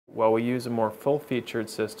While we use a more full-featured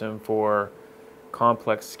system for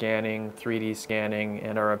complex scanning, 3D scanning,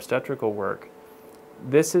 and our obstetrical work,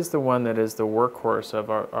 this is the one that is the workhorse of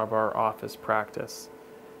our office practice.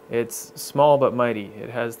 It's small but mighty. It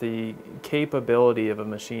has the capability of a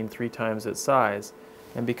machine 3 times its size,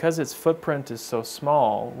 and because its footprint is so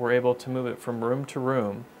small, we're able to move it from room to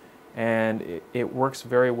room, and it works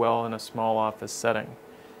very well in a small office setting.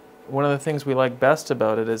 One of the things we like best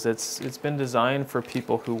about it is it's been designed for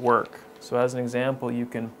people who work. So as an example, you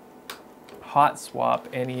can hot swap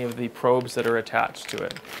any of the probes that are attached to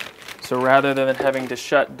it. So rather than having to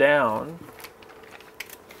shut down,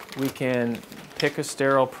 we can pick a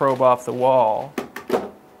sterile probe off the wall,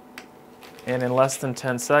 and in less than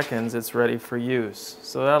 10 seconds it's ready for use.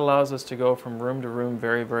 So that allows us to go from room to room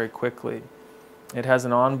very, very quickly. It has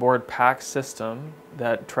an onboard PACS system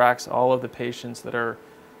that tracks all of the patients that are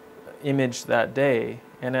imaged that day,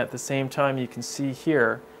 and at the same time you can see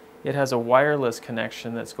here it has a wireless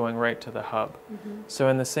connection that's going right to the hub. So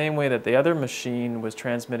in the same way that the other machine was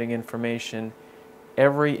transmitting information,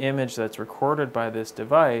 every image that's recorded by this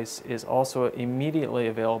device is also immediately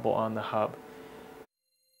available on the hub.